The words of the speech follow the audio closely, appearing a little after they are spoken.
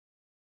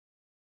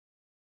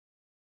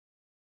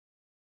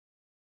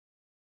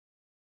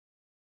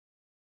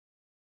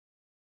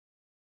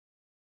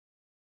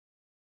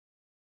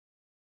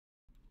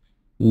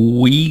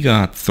We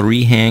got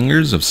 3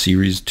 hangers of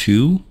Series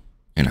 2,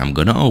 and I'm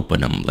gonna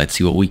open them. Let's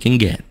see what we can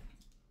get.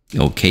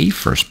 Okay,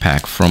 first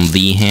pack from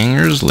the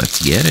hangers.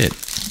 Let's get it.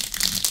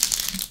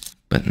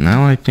 But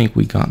now I think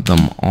we got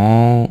them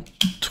all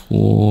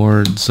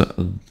towards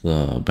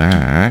the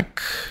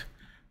back.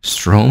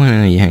 Strolling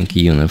in a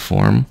Yankee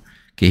uniform.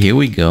 Okay, here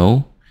we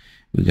go.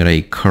 We got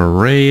a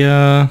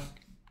Correa.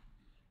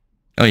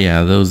 Oh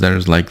yeah, those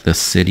there's like the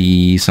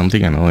city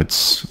something. I know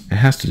it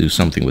has to do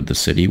something with the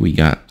city. We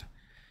got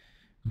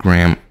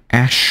Graham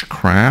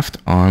Ashcraft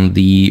on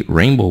the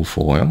rainbow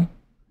foil.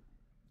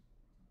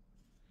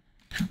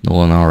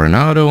 Nolan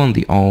Arenado on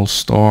the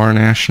All-Star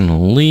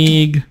National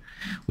League.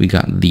 We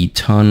got the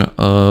ton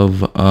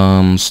of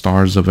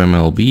stars of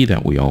MLB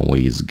that we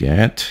always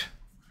get.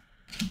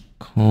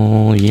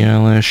 Cole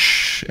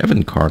Yelich,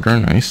 Evan Carter,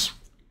 nice.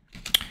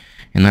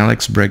 And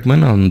Alex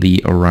Bregman on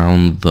the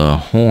Around the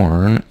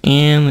Horn.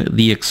 And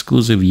the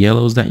exclusive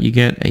yellows that you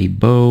get, a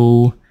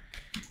Bo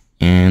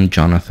and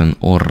Jonathan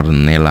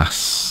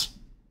Ornelas.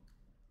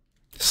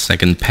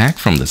 Second pack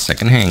from the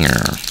second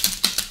hanger.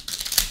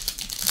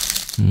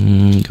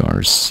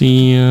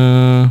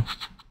 Garcia.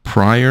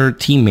 Prior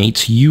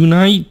teammates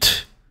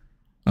unite.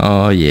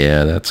 Oh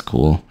yeah, that's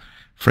cool.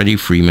 Freddie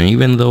Freeman,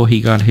 even though he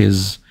got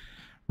his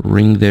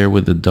ring there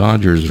with the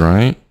Dodgers,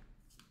 right?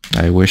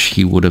 I wish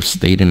he would have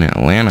stayed in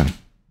Atlanta.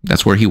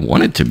 That's where he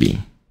wanted to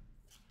be.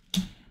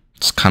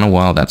 It's kind of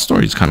wild. That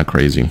story's kind of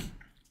crazy.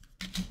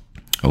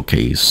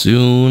 Okay,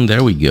 soon.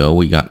 There we go.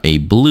 We got a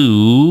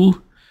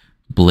blue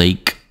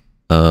Blake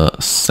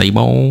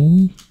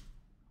Sable.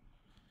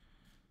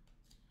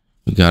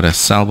 We got a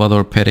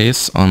Salvador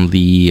Perez on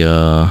the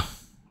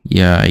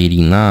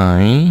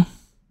 89.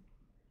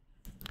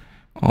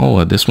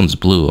 Oh, this one's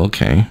blue.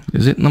 Okay.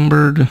 Is it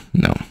numbered?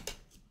 No.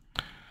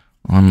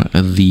 On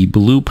the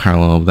blue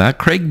parallel of that,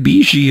 Craig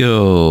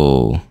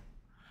Biggio.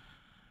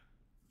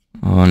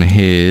 On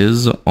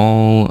his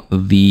all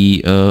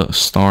the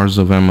stars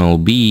of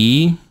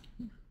MLB.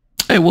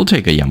 Hey, we'll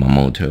take a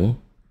Yamamoto.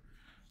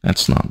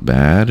 That's not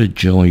bad.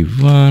 Joey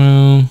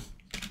Votto.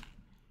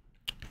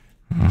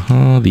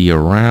 The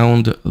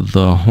Around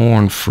the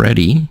Horn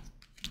Freddy.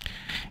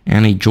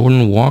 And a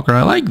Jordan Walker.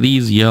 I like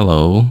these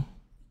yellow.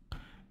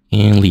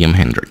 And Liam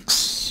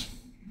Hendricks.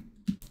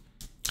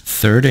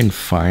 Third and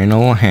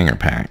final hanger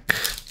pack.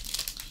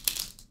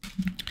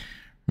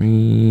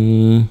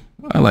 I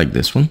like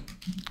this one.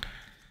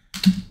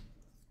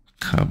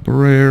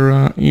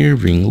 Cabrera,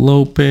 Irving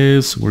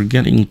Lopez. We're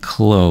getting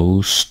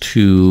close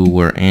to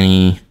where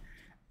any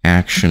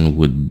action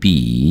would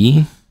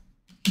be.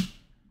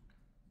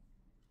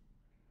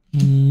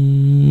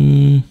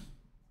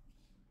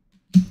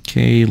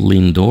 Okay,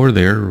 Lindor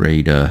there,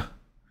 ready to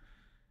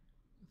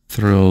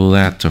throw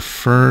that to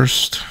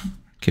first.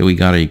 Okay, we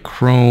got a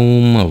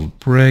chrome of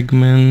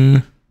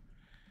Bregman.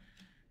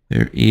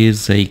 There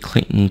is a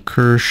Clayton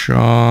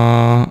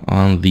Kershaw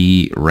on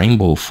the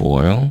rainbow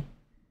foil.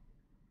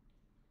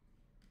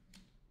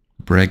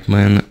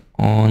 Bregman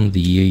on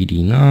the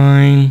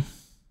 89.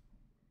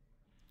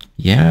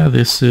 Yeah,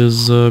 this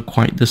is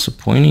quite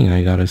disappointing,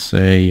 I gotta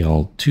say.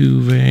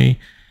 Altuve,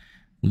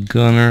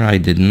 Gunner. I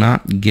did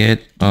not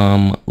get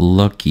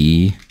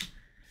lucky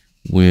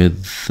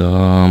with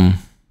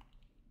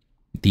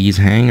these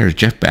hangers.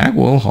 Jeff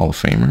Bagwell, Hall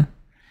of Famer.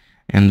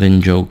 And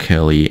then Joe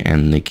Kelly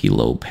and Nicky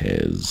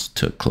Lopez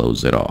to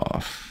close it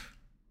off.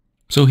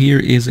 So here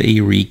is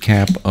a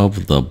recap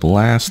of the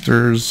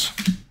blasters.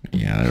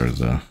 Yeah, there's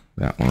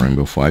that one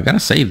rainbow foil. I gotta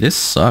say, this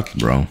sucked,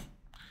 bro.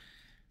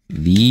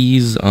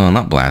 These,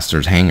 not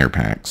blasters, hanger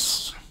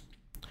packs.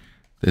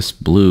 This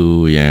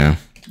blue, yeah.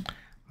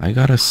 I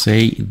gotta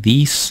say,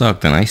 these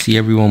sucked. And I see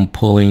everyone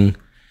pulling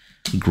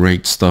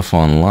great stuff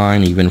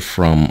online, even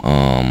from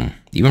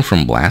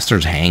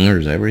blasters,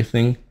 hangers,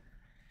 everything.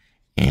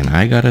 And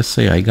I gotta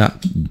say, I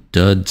got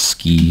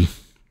Dudski.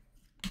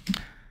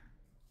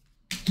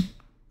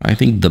 I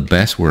think the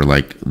best were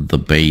like the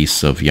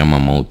base of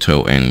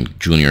Yamamoto and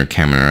Junior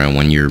Caminera.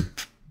 When your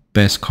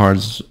best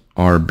cards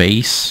are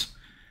base,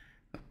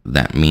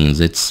 that means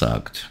it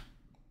sucked.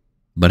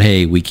 But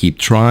hey, we keep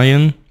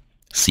trying.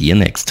 See you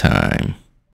next time.